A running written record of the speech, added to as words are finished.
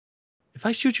If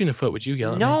I shoot you in the foot, would you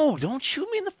yell at me? No, don't shoot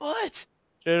me in the foot.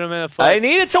 Shoot him in the foot. I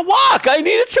needed to walk. I'm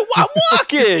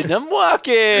walking. I'm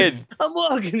walking. I'm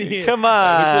walking here. Come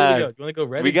Right, on. do you want to go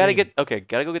red? We or gotta green?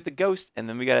 gotta go get the ghost, and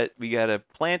then we gotta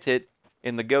plant it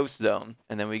in the ghost zone,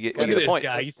 and then we get Look a at this point.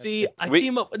 guy. You see, I We-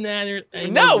 team up with Nanners.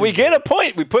 No, we get a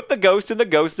point. We put the ghost in the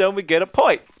ghost zone. We get a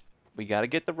point. We gotta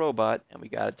get the robot, and we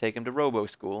gotta take him to Robo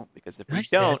School, because if Can I we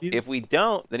stab don't, you?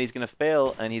 then he's gonna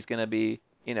fail, and he's gonna be,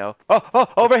 you know, oh,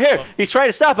 over here. He's trying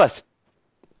to stop us.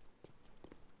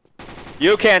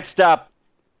 You can't stop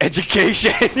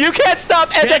education. You can't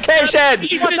stop education.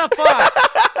 What the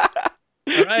fuck?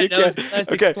 All right, You that was can't-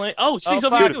 classic okay. flame. Oh, she's Oh,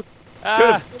 over fuck. here. too.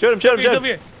 Ah, Shoot him. He's over Shoot him.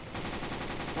 here.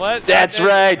 what? That's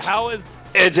right. How is...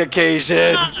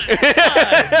 Education.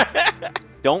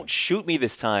 Don't shoot me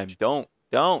this time. Don't.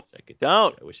 I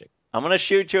wish I could. I'm gonna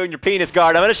shoot you in your penis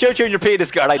guard. I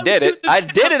did it. I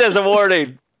did it as a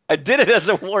warning.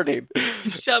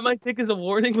 You shot my dick as a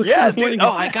warning. What Yeah, kind of dude. warning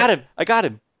Oh, is I got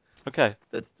him. Okay.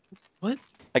 What?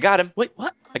 I got him. Wait,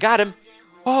 what? I got him.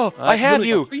 Oh, I have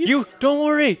you. cover you? You, don't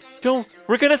worry.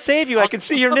 We're gonna save you. I can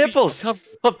see your Cover you. nipples. Cover-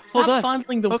 Hold Stop on.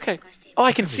 fondling the. Okay. Oh,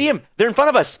 I can see him. They're in front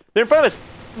of us.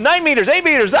 9 meters, 8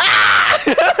 meters. Ah!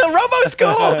 Robo School.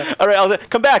 All right,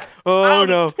 come back. Oh, Ow,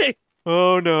 no. face.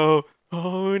 Oh, no.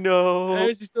 Oh, no.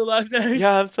 Nanners, you still alive, Nanners?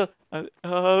 Yeah, I'm still. Oh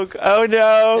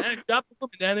no. Nanners, drop the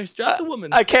woman, Nanners. Drop the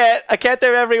woman. I can't.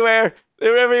 They're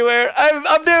everywhere. I'm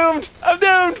doomed.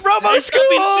 Robo Nanners,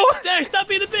 School. Stop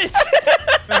being a bitch.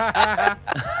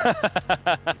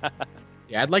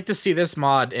 Yeah, I'd like to see this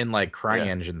mod in like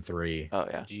CryEngine 3. Oh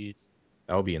yeah. Jeez.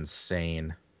 That would be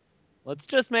insane. Let's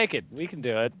just make it. We can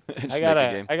do it. Just make I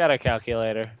a game. got a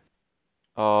calculator.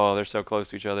 Oh, they're so close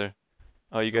to each other.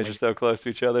 Oh, you guys are so close to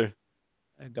each other.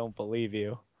 I don't believe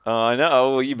you. Oh, I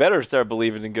know. Well, you better start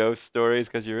believing in ghost stories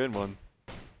because you're in one.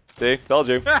 See, told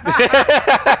you.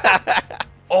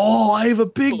 Oh, I have a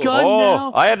big gun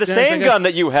now. I have the Nanners, same gun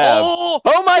that you have. Oh,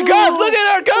 My God! Look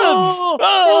at our guns.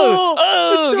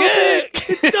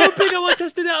 it's so big. I want to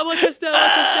test it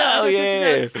out. Oh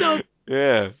yeah.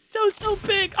 Yeah. So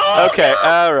big. Oh, Okay. no.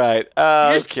 All right.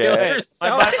 just killed Okay. her. Wait,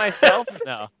 am I by myself?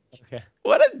 No. Okay.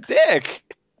 What a dick.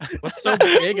 What's so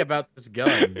big about this gun?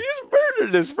 He just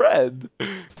murdered his friend.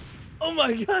 Oh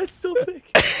my God, it's so big.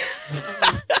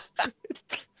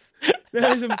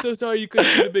 Nanners, I'm so sorry you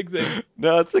couldn't see the big thing.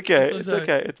 No, it's okay. I'm so It's sorry.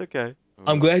 okay. It's okay.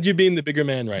 I'm glad you're being the bigger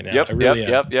man right now. Yep. I really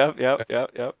am. Yep.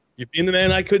 You're being the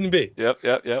man I couldn't be. Yep.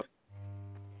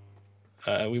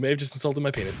 We may have just insulted my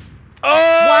penis. Oh!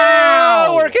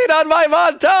 Wow! Working on my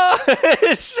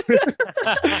montage.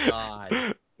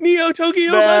 God. NEOTOKYO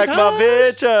Smack my montage!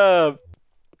 bitch up.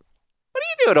 What are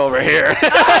you doing over here?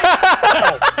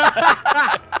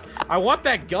 I want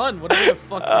that gun. Whatever the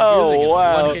fuck you're Oh, using. It's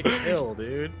wow. one hit kill,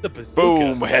 dude. It's a bazooka.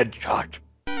 Boom, headshot.